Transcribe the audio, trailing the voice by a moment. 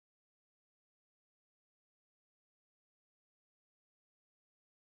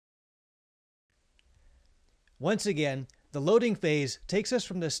Once again, the loading phase takes us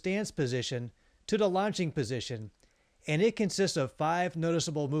from the stance position to the launching position, and it consists of 5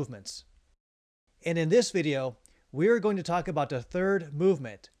 noticeable movements. And in this video, we are going to talk about the third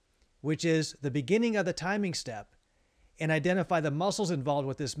movement, which is the beginning of the timing step, and identify the muscles involved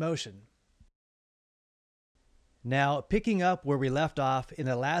with this motion. Now, picking up where we left off in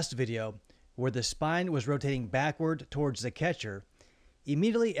the last video, where the spine was rotating backward towards the catcher,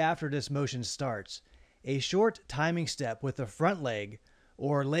 immediately after this motion starts, a short timing step with the front leg,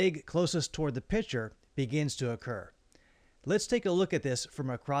 or leg closest toward the pitcher, begins to occur. Let's take a look at this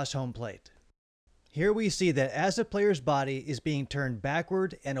from across home plate. Here we see that as the player's body is being turned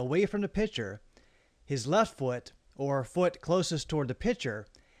backward and away from the pitcher, his left foot, or foot closest toward the pitcher,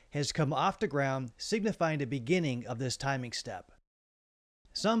 has come off the ground, signifying the beginning of this timing step.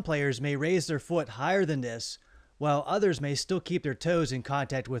 Some players may raise their foot higher than this, while others may still keep their toes in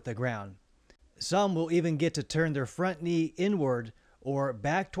contact with the ground. Some will even get to turn their front knee inward or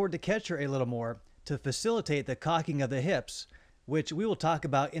back toward the catcher a little more to facilitate the cocking of the hips, which we will talk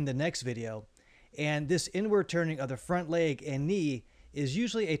about in the next video. And this inward turning of the front leg and knee is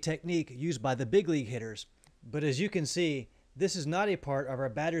usually a technique used by the big league hitters, but as you can see, this is not a part of our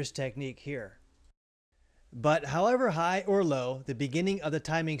batter's technique here. But however high or low the beginning of the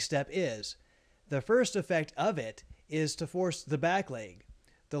timing step is, the first effect of it is to force the back leg,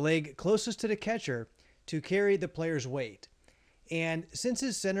 the leg closest to the catcher, to carry the player's weight. And since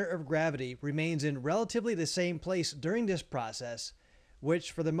his center of gravity remains in relatively the same place during this process,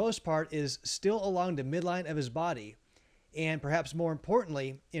 which for the most part is still along the midline of his body, and perhaps more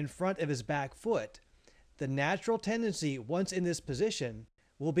importantly, in front of his back foot, the natural tendency once in this position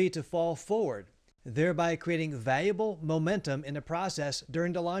will be to fall forward, thereby creating valuable momentum in the process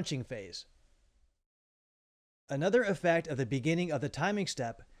during the launching phase. Another effect of the beginning of the timing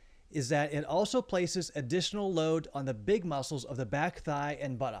step is that it also places additional load on the big muscles of the back thigh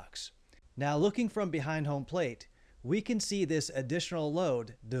and buttocks. Now, looking from behind home plate, we can see this additional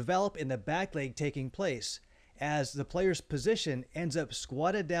load develop in the back leg taking place as the player's position ends up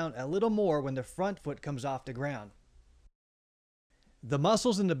squatted down a little more when the front foot comes off the ground. The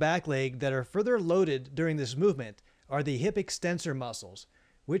muscles in the back leg that are further loaded during this movement are the hip extensor muscles,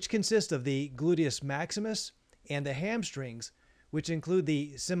 which consist of the gluteus maximus and the hamstrings, which include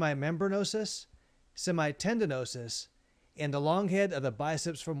the semimembranosus, semitendinosus, and the long head of the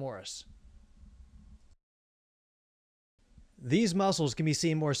biceps femoris. These muscles can be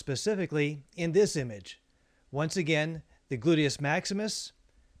seen more specifically in this image. Once again, the gluteus maximus,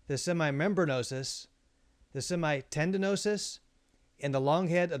 the semimembranosus, the semitendinosus, and the long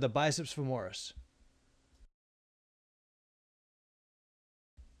head of the biceps femoris.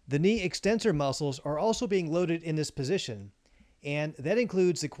 The knee extensor muscles are also being loaded in this position, and that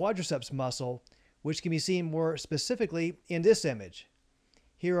includes the quadriceps muscle, which can be seen more specifically in this image.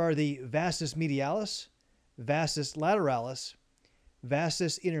 Here are the vastus medialis, vastus lateralis,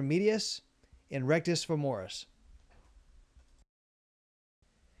 vastus intermedius, and rectus femoris.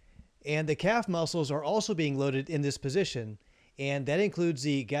 And the calf muscles are also being loaded in this position, and that includes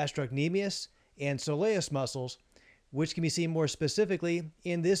the gastrocnemius and soleus muscles, which can be seen more specifically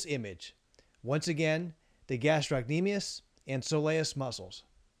in this image. Once again, the gastrocnemius and soleus muscles.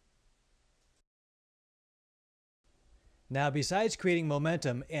 Now, besides creating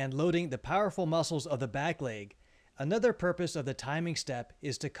momentum and loading the powerful muscles of the back leg, another purpose of the timing step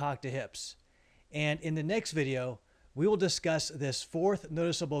is to cock the hips. And in the next video, we will discuss this fourth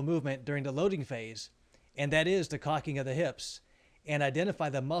noticeable movement during the loading phase, and that is the cocking of the hips, and identify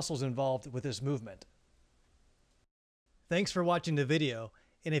the muscles involved with this movement. Thanks for watching the video,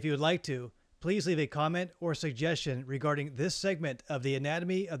 and if you would like to, please leave a comment or suggestion regarding this segment of the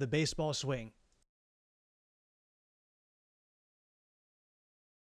anatomy of the baseball swing.